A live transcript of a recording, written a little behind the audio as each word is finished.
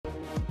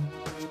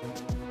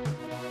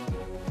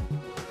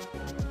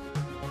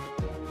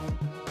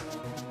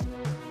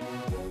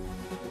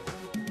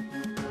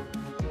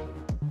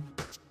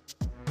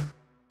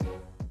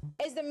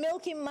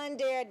Milky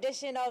Monday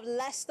edition of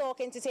Let's Talk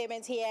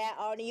Entertainment here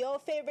on your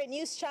favorite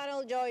news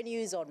channel, Joy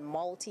News on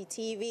Multi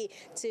TV.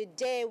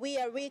 Today we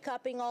are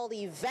recapping all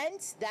the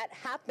events that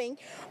happened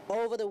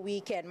over the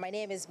weekend. My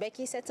name is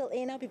Becky Settle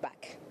and I'll be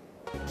back.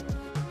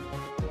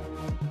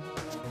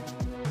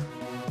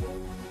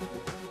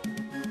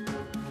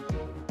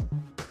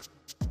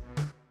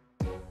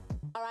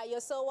 All right, you're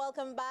so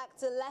welcome back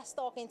to Let's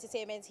Talk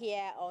Entertainment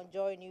here on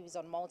Joy News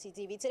on Multi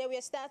TV. Today we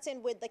are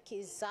starting with the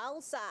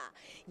Kizalsa.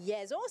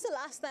 Yes, when was the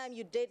last time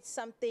you did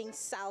something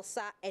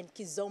salsa and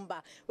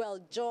kizomba? Well,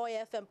 Joy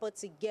FM put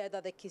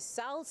together the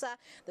Kizalsa,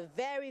 the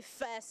very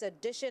first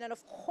edition, and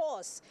of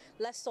course,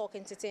 Let's Talk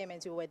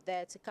Entertainment. We were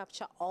there to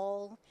capture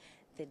all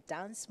the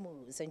dance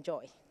moves.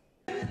 Enjoy.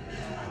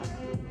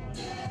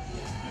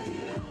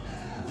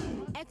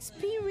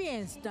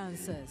 Experienced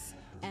dancers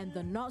and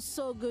the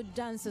not-so-good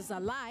dancers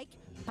alike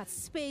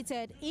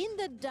participated in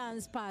the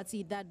dance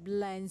party that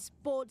blends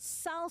both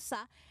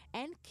salsa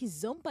and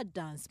kizomba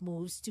dance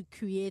moves to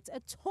create a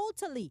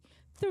totally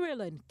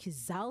thrilling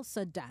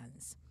Kizalsa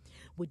dance.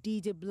 With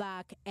DJ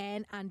Black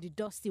and Andy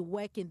Dusty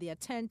working their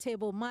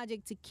turntable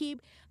magic to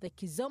keep the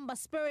kizomba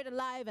spirit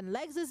alive, and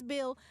Lexus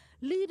Bill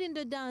leading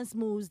the dance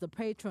moves, the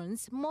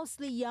patrons,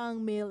 mostly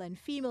young male and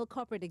female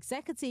corporate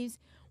executives,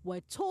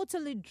 were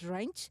totally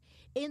drenched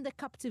in the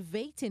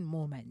captivating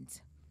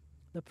moment.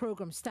 The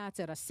program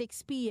started at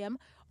 6 p.m.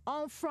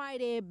 on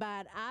Friday,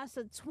 but as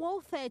at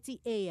 12:30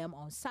 a.m.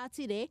 on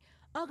Saturday,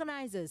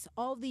 organizers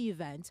of the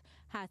event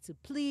had to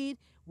plead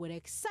with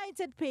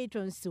excited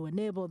patrons to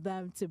enable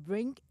them to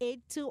bring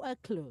it to a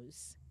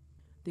close.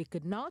 They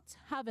could not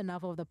have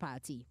enough of the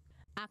party.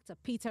 Actor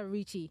Peter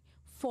Ritchie,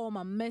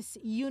 former Miss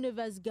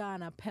Universe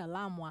Ghana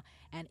Pelamwa,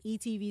 and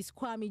ETV's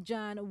Kwame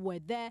Jan were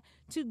there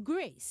to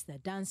grace the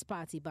dance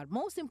party, but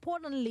most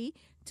importantly,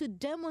 to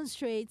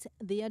demonstrate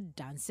their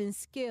dancing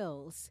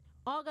skills.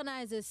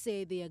 Organizers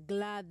say they are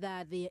glad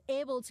that they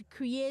are able to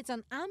create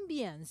an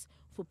ambience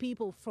for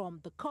people from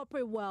the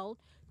corporate world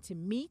to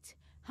meet,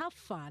 have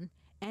fun,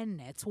 and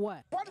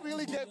network. What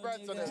really gave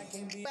birth to this?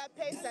 We're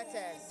pace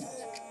setters.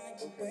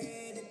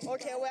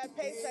 Okay, we're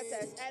pace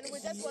setters, and we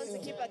just want to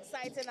keep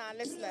exciting our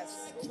listeners.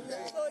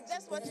 So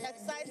just want to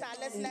excite our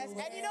listeners,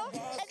 and you know,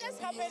 it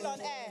just happened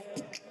on air.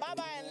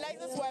 Baba and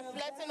Lexus were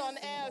flirting on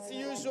air as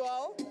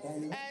usual,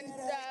 and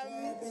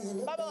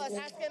Baba was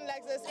asking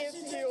Lexus if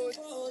he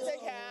would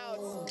take her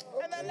out,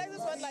 and then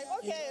Lexus was like,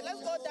 okay, let's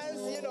go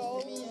dance, you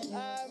know,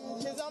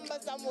 kizomba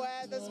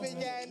somewhere this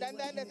weekend, and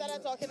then they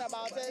started talking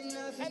about it,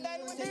 and then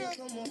we did it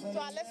to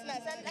our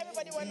listeners, and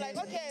everybody went like,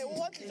 okay, we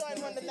want to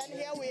join one, and then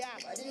here we are.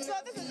 So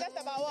this is just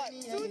about what,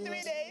 2-3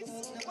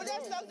 days? We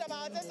just talked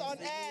about it on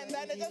air, and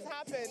then it just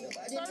happened.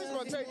 Very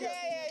spontaneous.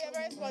 Yeah,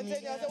 very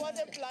spontaneous. It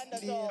wasn't planned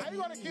at all. Are you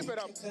going to keep it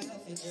up?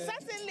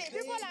 Certainly,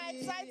 people are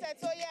excited,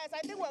 so yes, I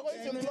think we're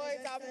going to blow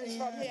it up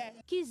from here.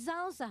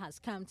 Kizalsa has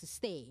come to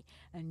stay,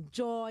 and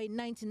Joy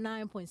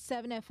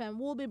 99.7 FM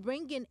will be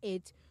bringing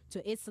it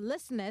to its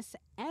listeners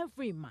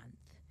every month.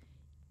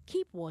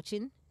 Keep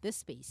watching this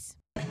space.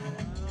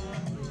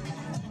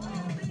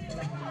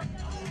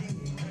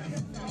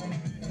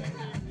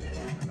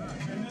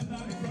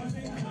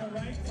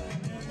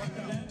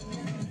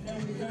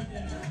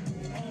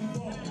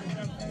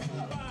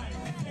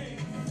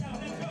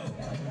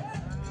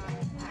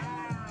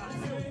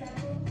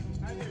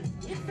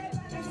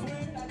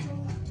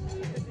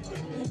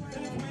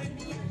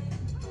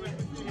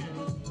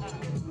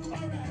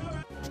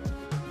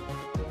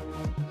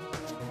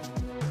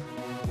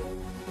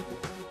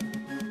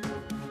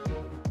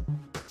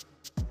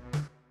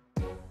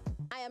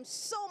 I am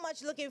so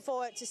much looking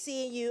forward to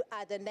seeing you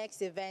at the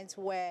next event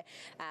where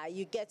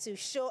you get to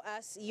show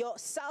us your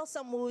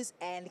salsa moves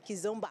and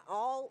kizomba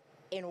all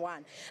in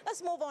one.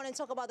 Let's move on and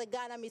talk about the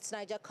Ghana Meets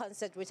Niger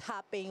concert which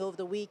happened over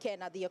the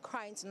weekend at the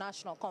Accra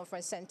International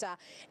Conference Center.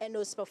 And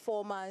those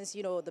performance,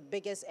 you know, the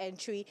biggest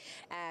entry,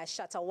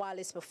 Shatta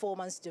Wale's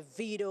performance,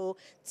 Davido,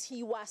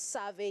 Tiwa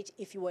Savage.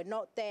 If you were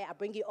not there, I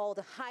bring you all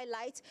the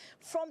highlights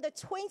from the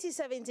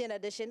 2017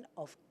 edition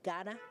of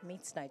Ghana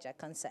Meets Niger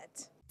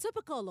concert.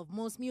 Typical of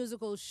most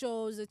musical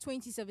shows, the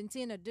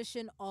 2017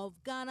 edition of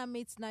Ghana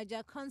Meets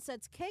Niger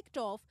concert kicked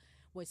off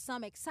with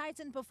some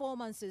exciting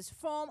performances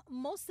from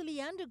mostly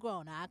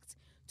underground acts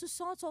to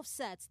sort of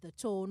set the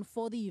tone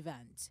for the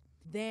event.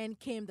 Then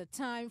came the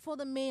time for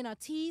the main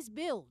artist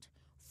build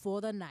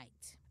for the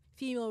night.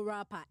 Female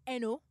rapper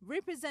Eno,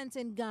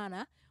 representing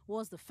Ghana,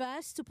 was the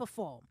first to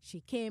perform.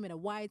 She came in a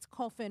white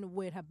coffin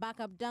with her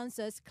backup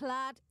dancers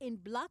clad in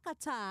black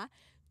attire,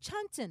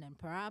 chanting and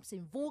perhaps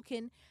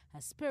invoking her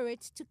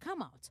spirit to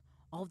come out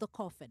of the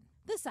coffin.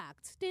 This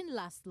act didn't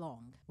last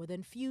long.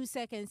 Within few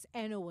seconds,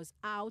 Eno was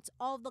out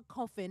of the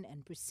coffin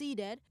and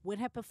proceeded with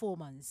her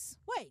performance.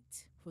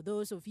 Wait, for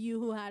those of you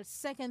who had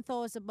second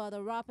thoughts about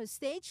the rapper's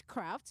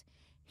stagecraft,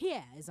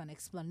 here is an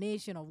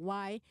explanation of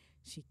why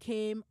she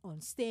came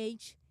on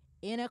stage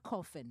in a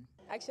coffin.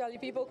 Actually,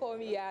 people call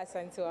me Ya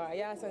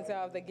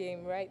Santua of the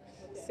game, right?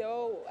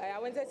 So I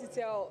wanted to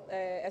tell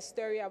a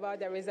story about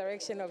the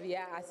resurrection of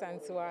Ya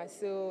Santua.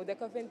 So the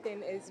coffin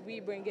thing is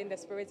we bring in the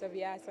spirit of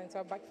Ya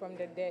Santua back from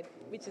the dead,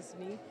 which is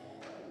me,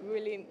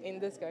 really in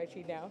this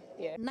country now.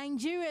 Yeah.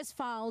 Nigeria's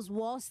Fowls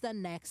was the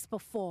next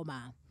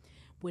performer.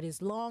 With his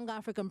long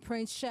African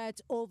print shirt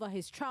over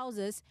his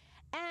trousers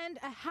and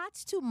a hat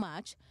to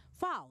match,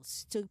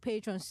 Fowls took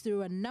patrons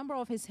through a number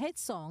of his hit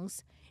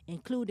songs,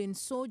 including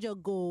Soldier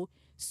Go,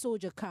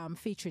 Soldier Come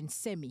featuring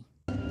Semi.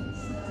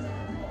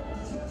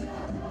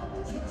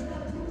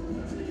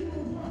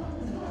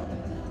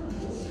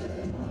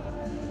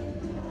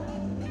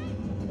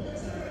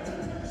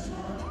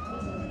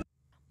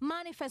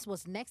 Manifest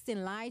was next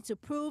in line to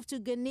prove to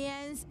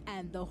Ghanaians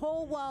and the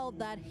whole world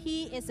that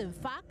he is in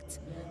fact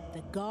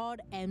the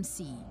God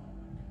MC.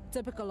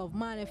 Typical of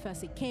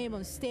Manifest, he came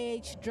on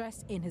stage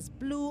dressed in his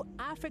blue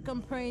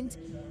African print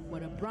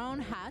with a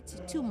brown hat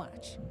to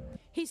match.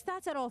 He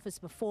started off his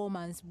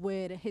performance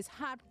with his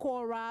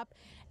hardcore rap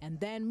and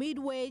then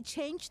midway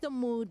changed the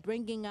mood,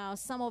 bringing out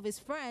some of his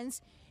friends,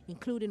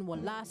 including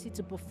Walasi,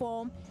 to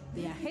perform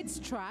their hits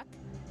track,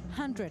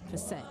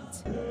 100%.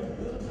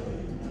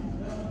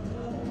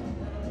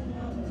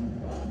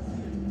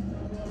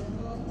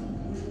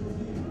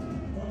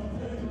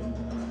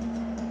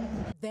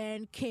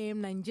 Then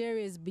came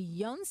Nigeria's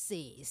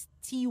Beyonce's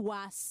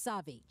Tiwa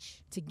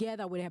Savage.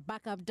 Together with her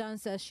backup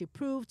dancers, she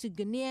proved to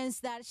Ghanaians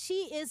that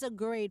she is a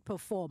great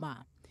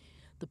performer.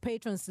 The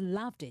patrons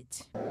loved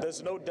it.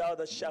 There's no doubt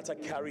that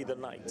Shatta carried the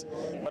night,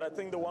 but I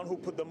think the one who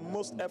put the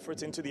most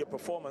effort into their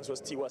performance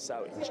was Tiwa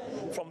Savage.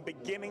 From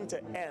beginning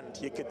to end,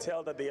 you could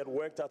tell that they had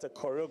worked out a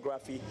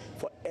choreography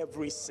for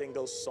every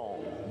single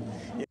song.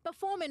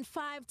 Performing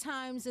 5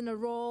 times in a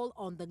row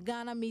on the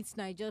Ghana Meets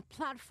Niger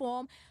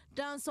platform,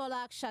 dancehall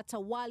act Shatta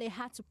Wale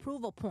had to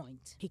prove a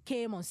point. He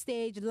came on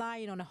stage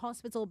lying on a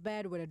hospital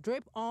bed with a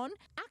drip on,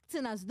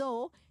 acting as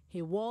though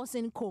he was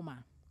in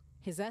coma.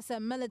 His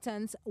SM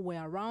militants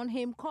were around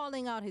him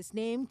calling out his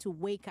name to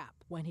wake up.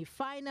 When he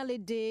finally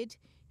did,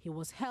 he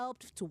was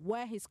helped to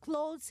wear his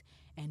clothes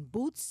and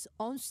boots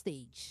on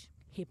stage.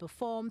 He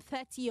performed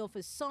 30 of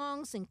his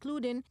songs,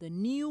 including the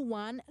new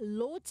one,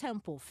 Low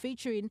Tempo,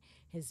 featuring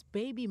his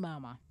baby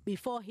mama.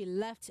 Before he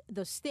left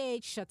the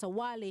stage, Shatta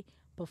Wale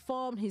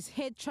performed his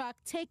hit track,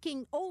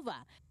 Taking Over,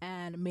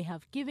 and may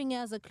have given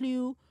us a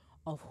clue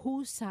of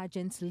who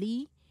Sergeant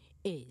Lee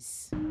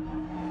is.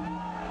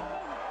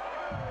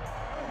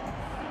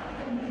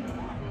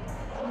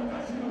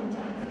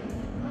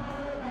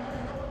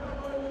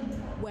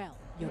 Well,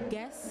 your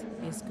guess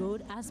is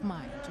good as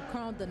mine. To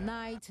crown the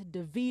night,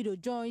 Davido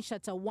joined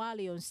Shatta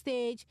Wale on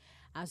stage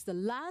as the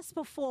last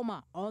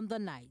performer on the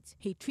night.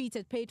 He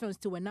treated patrons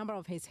to a number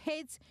of his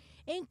hits,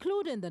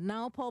 including the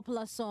now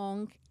popular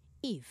song,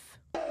 If.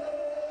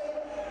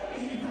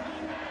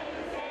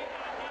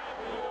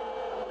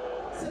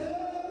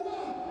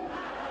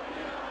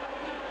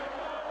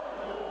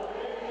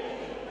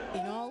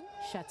 In all,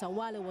 Shatta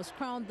Wale was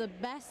crowned the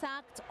best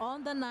act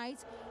on the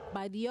night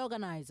by the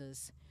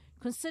organizers.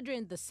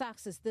 Considering the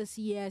success this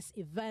year's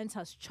event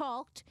has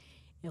chalked,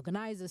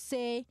 organizers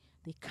say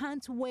they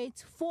can't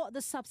wait for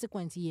the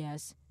subsequent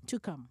years to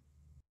come.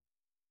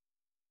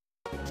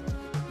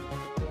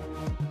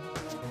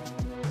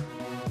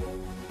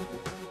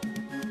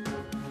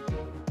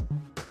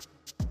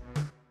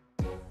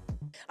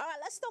 All right,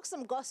 let's talk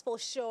some gospel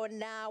show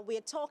now.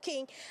 We're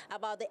talking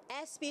about the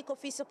SP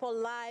Kofi Support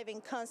Live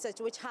in concert,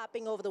 which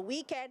happened over the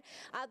weekend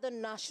at the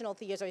National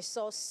Theatre. We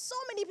saw so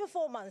many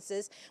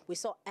performances. We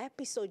saw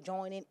Episode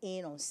joining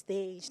in on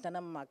stage,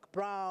 Nana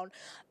McBrown,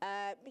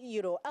 a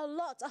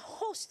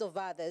host of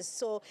others.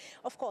 So,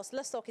 of course,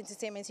 let's talk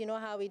entertainment. You know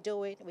how we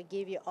do it. We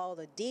give you all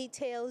the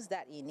details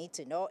that you need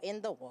to know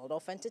in the world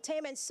of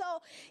entertainment.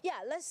 So,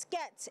 yeah, let's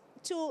get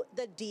to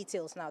the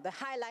details now. The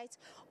highlights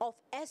of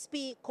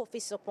SP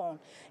Kofi Support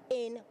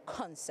in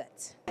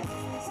concert.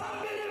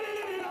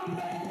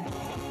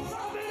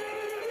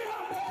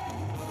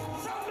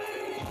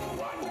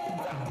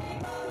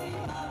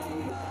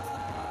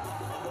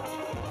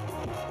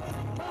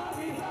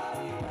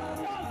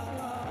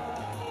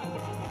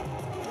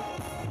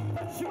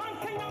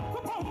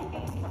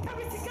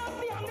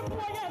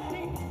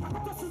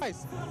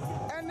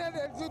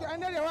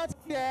 And then the what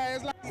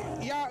is like,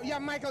 yeah,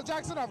 Michael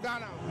Jackson of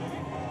Ghana.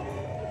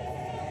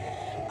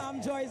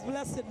 I'm Joyce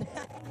Blessed.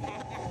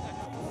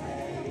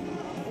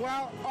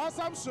 Well,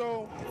 awesome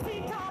show.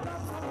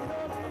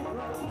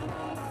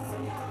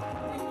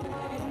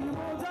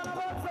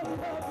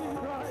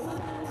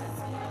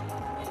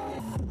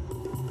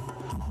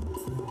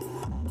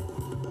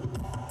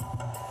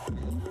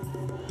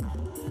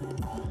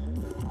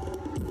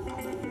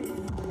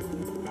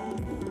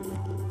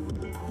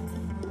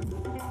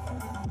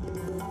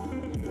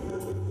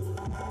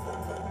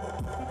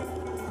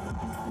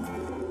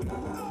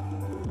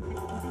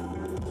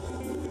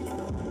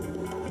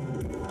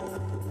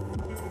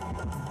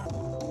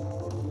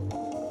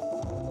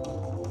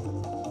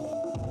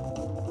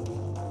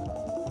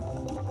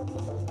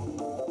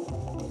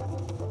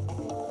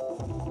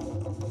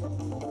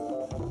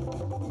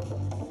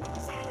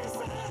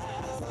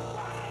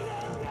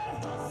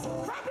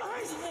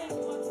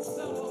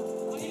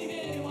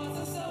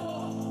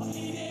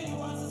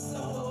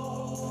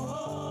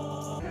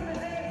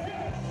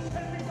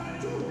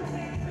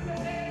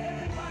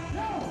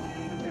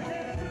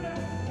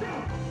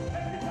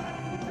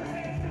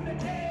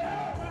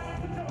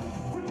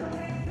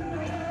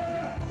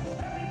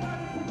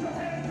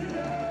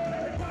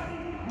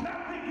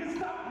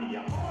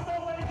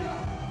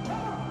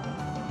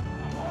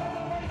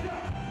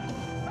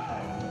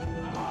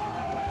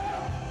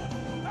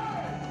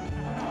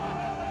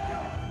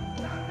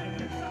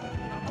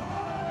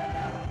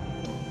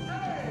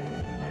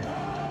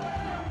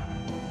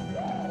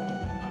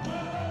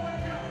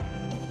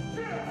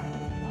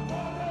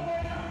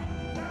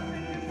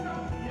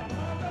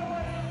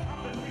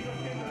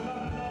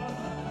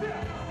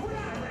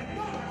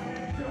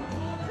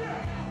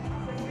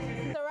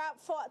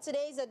 out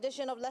today's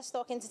edition of Let's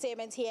Talk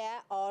Entertainment here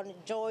on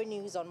Joy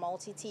News on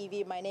Multi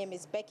TV. My name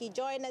is Becky.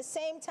 Join us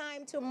same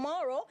time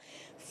tomorrow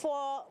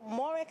for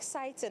more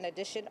exciting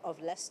edition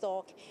of Let's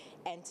Talk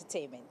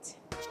Entertainment.